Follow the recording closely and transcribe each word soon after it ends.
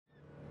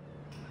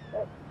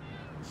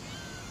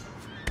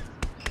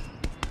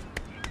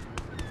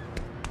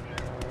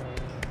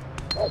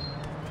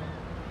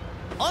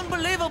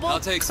unbelievable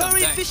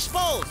curry fish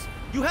balls.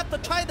 You have to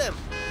try them.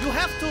 You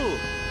have to.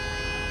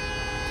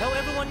 Tell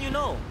everyone you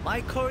know,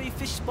 my curry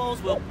fish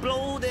balls will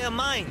blow their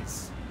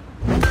minds.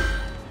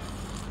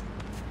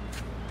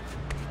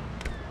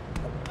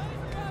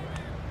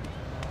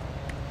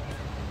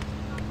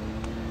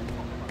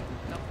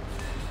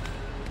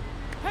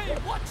 Hey,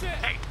 watch it!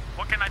 Hey,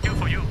 what can I do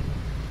for you?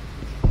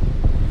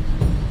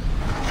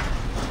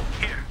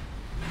 Here.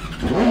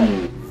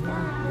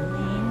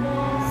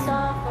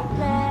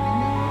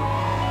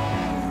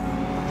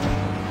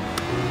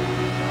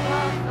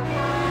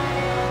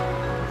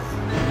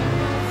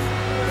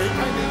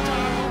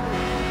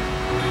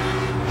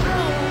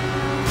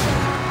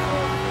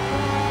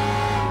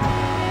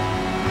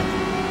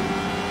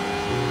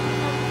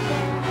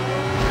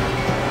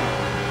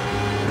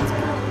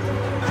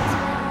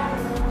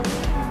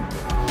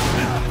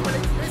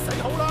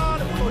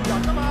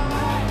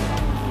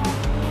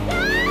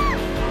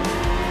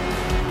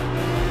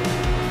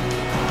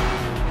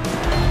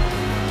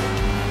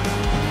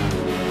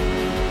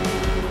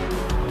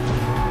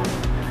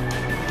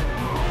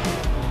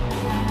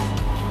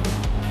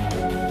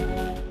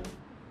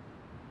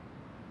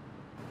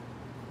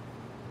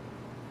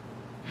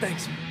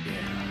 Thanks.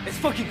 It's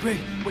fucking great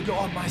when you're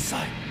on my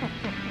side.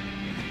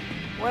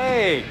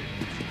 Wait,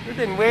 we've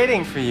been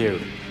waiting for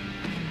you.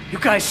 You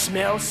guys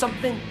smell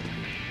something?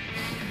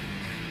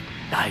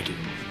 I do.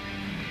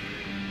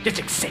 一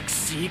直食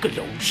屎嘅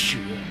老鼠.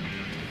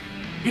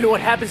 You know what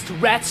happens to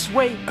rats,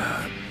 Wei?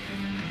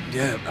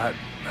 Yeah, I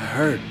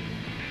heard.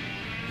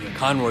 Yeah,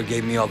 Conroy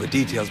gave me all the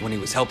details when he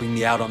was helping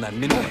me out on that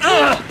midway.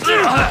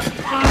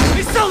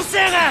 你收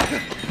聲啊!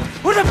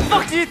 Who the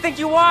fuck do you think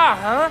you are,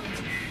 huh?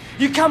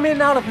 You come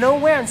in out of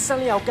nowhere and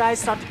suddenly our guys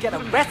start to get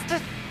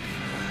arrested?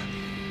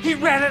 He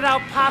ratted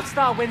out pop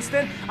star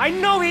Winston. I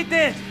know he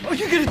did! What are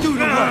you gonna do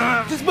to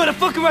him? This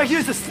motherfucker right here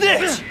is a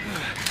snitch!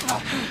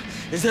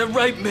 Is that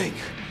right, Ming?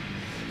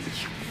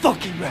 You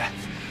fucking rat!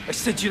 I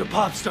sent you to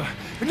Popstar,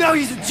 and now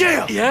he's in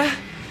jail! Yeah?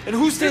 And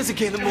who stands to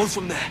gain the most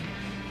from that?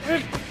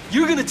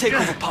 You're gonna take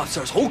over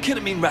Popstar's whole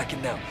ketamine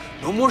racket now.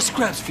 No more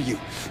scraps for you.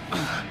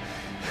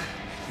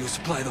 You'll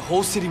supply the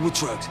whole city with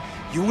drugs.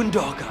 You and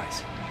Dog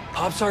Eyes.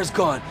 Popstar's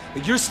gone,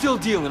 but you're still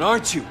dealing,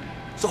 aren't you?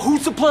 So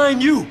who's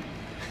supplying you?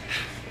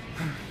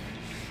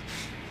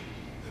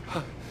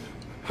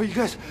 Are you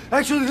guys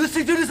actually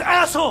listening to this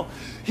asshole?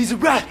 He's a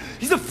rat!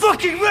 He's a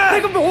fucking rat!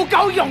 你個冇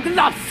狗用嘅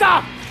垃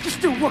圾! You're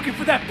still working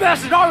for that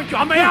bastard, aren't you,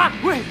 係咪啊?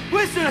 Wait,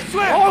 Winston, I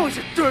swear! I was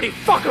a dirty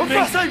fucker, 我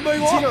發誓唔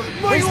係我，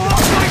唔係我。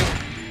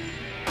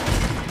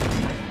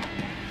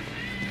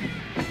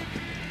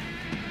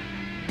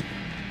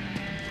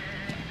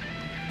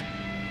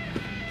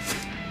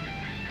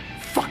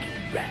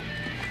Fucking rat.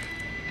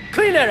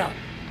 Clean that up.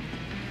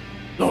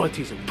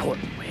 Loyalty's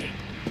important, Wei.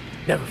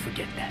 Never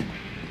forget that.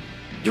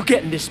 You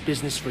get in this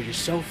business for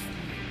yourself,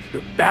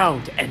 you're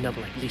bound to end up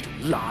like little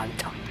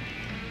Lanta.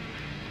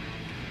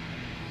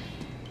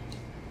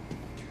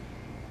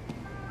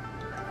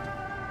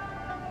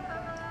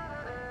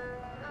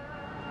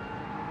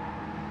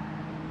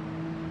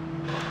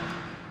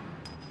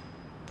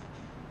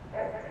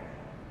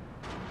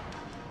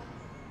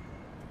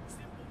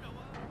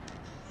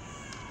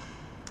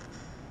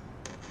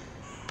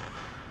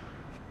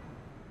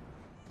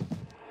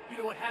 You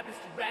know what happens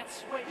to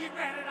rats? Wait, he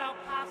ratted out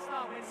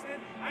pasta, Winston.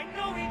 I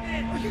know he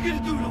did. What are you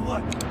gonna do to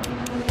what?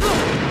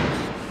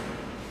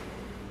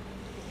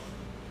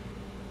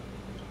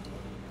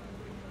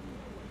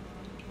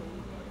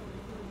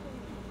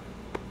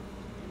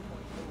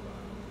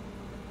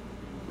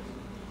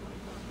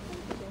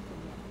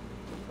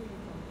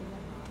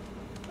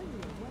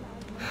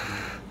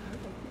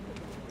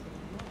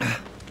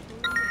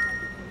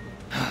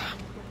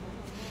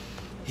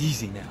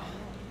 Easy now.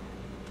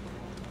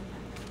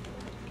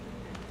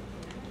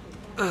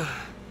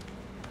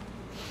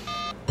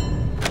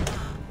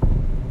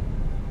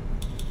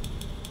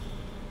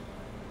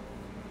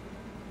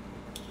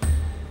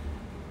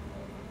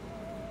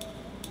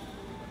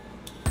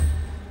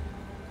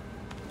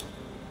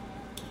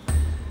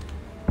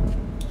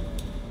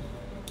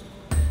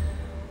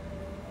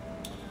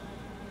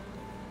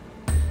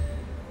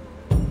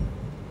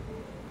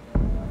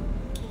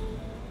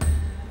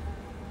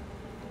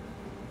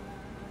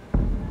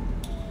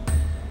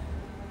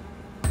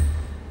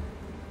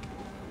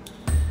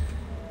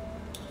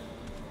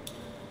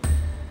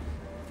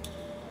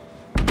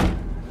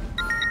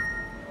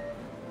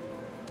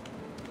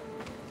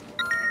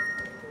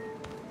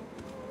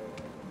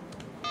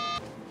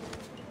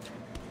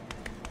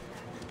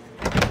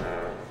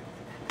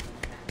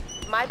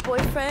 My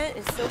boyfriend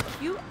is so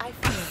cute, I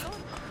feel so...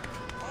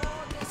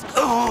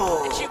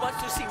 Oh, and she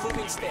wants to see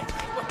moving stick.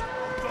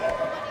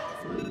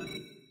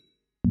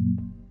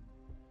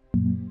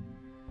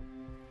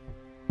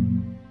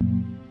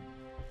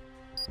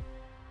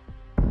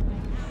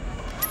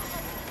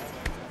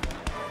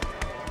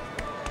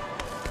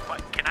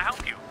 What, can I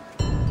help you?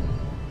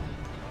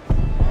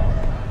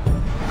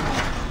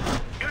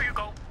 Here you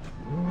go.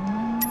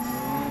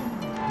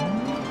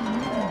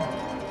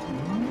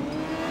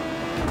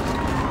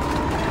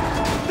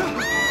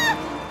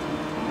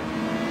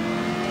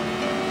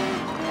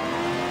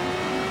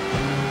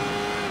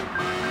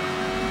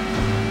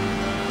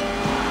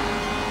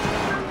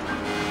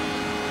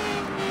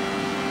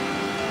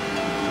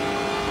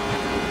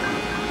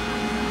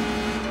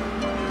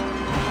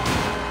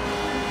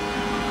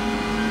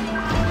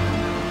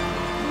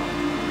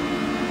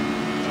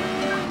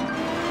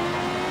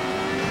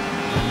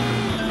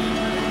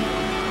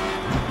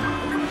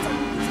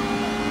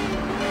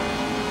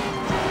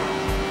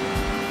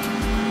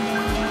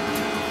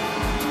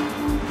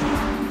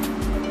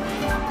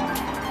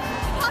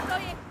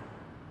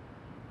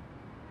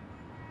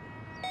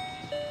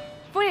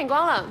 歡迎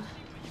光臨.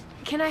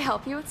 Can I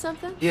help you with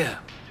something? Yeah.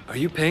 Are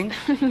you Ping?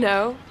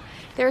 No,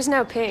 there's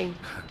no Ping.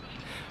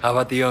 How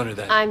about the owner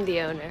then? I'm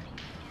the owner,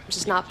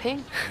 just not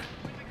Ping.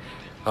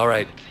 All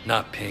right,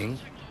 not Ping.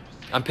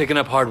 I'm picking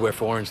up hardware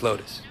for Orange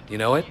Lotus. You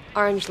know it?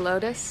 Orange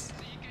Lotus?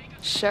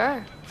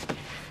 Sure.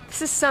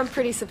 This is some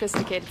pretty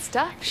sophisticated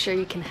stuff. Sure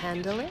you can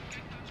handle it?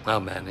 I'll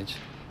manage.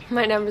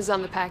 My number's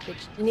on the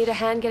package. You need a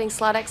hand getting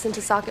slot X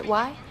into socket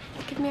Y?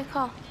 Give me a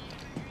call.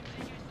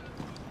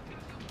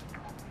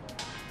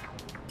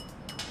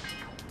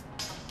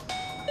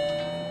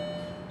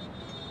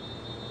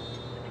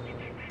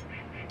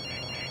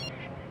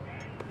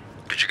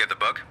 Did you get the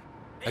bug?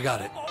 I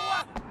got it.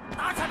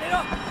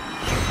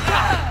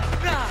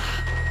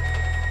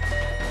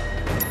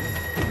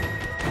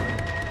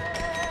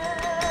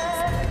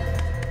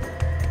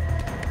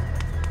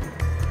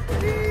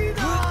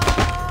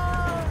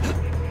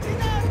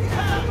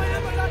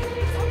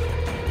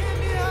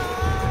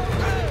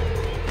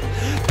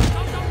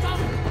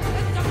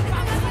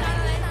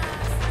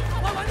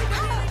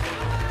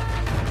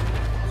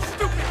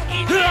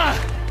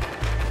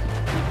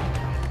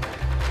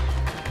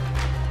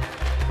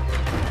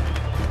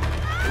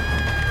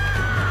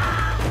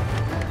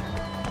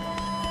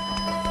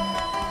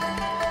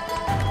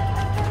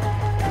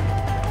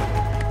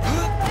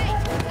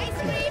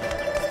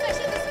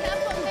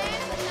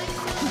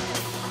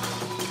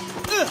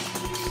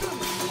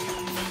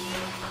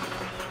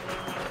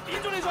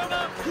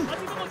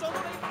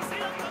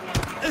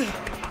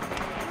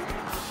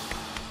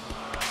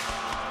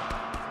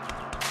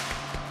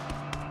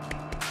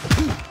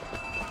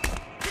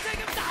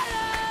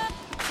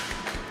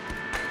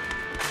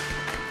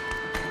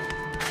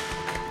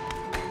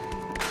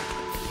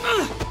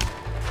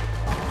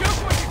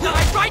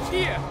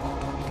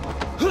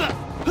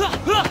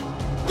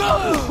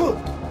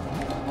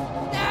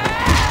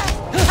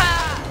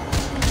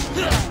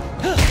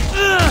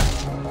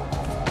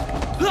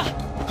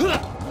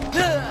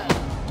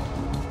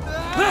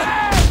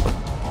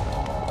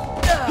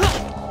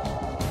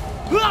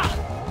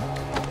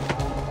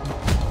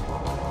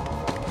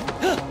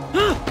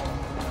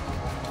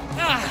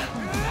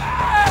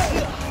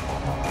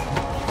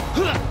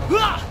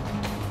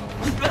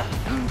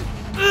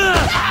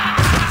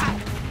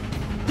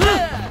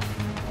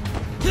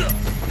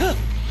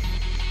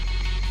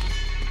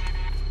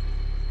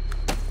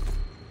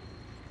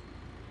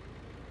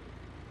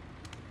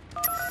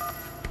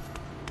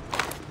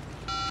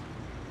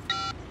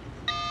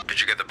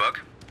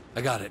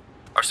 I got it.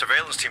 Our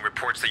surveillance team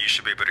reports that you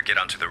should be able to get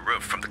onto the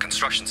roof from the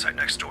construction site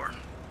next door.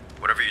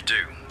 Whatever you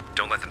do,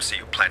 don't let them see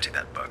you planting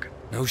that bug.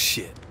 No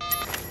shit.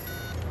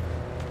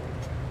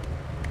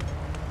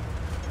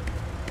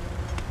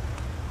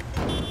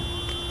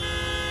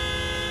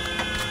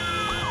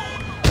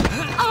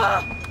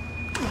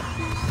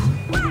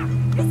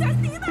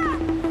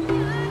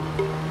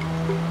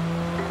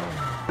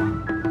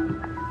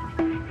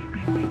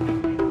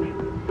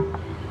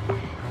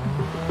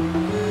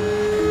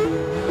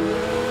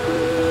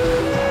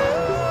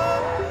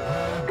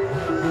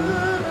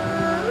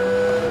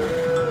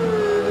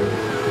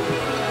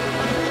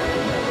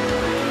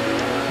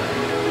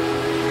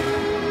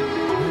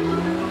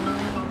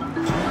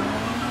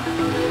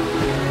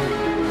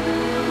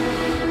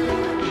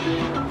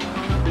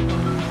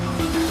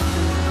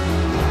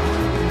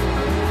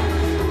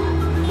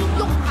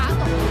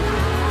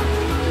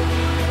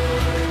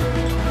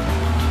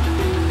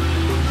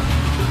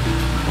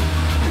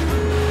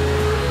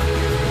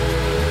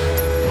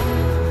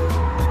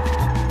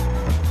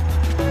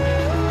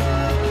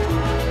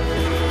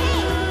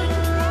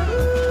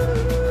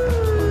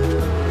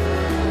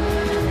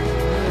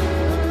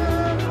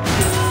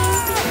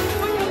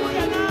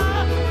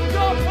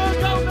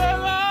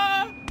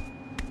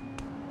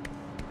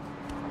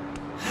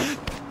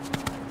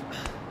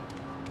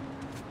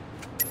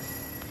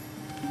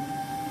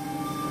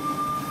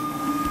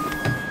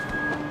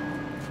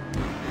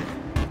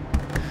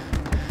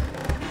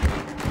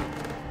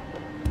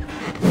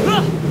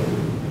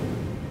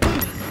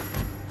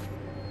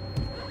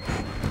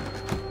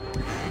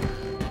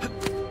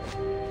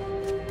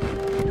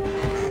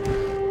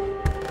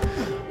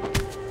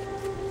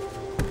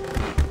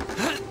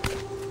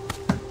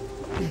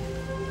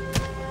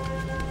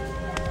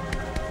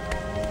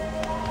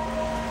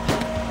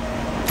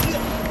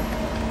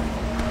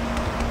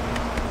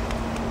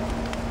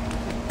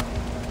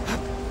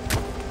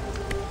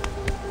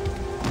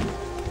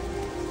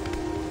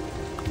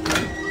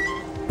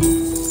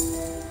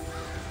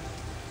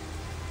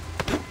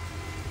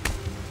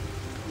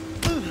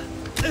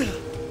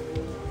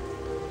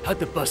 How'd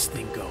the bus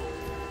thing go?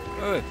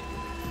 Good.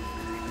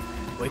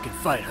 We can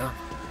fight, huh?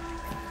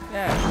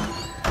 Yeah.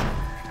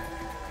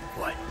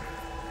 What?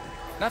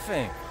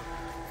 Nothing.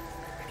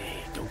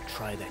 Hey, don't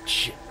try that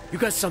shit. You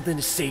got something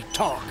to say,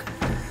 talk.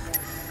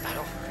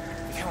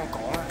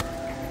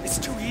 It's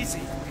too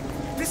easy.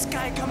 This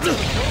guy comes out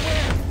of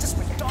nowhere just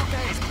when Dog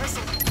Guy is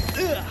pressing.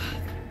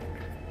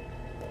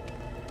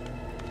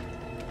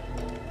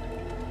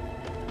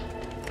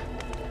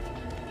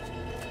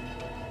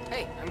 Hey,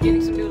 Hey, I'm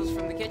getting some noodles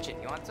from the kitchen.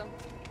 You want some?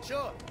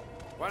 Sure.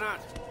 Why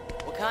not?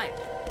 What kind?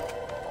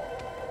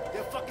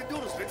 They're fucking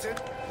noodles, Vincent.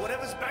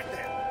 Whatever's back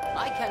there.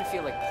 I kind of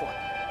feel like pork.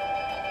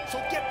 So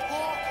get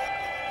pork.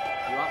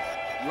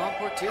 You want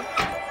pork too?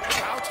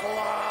 搞錯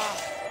啊！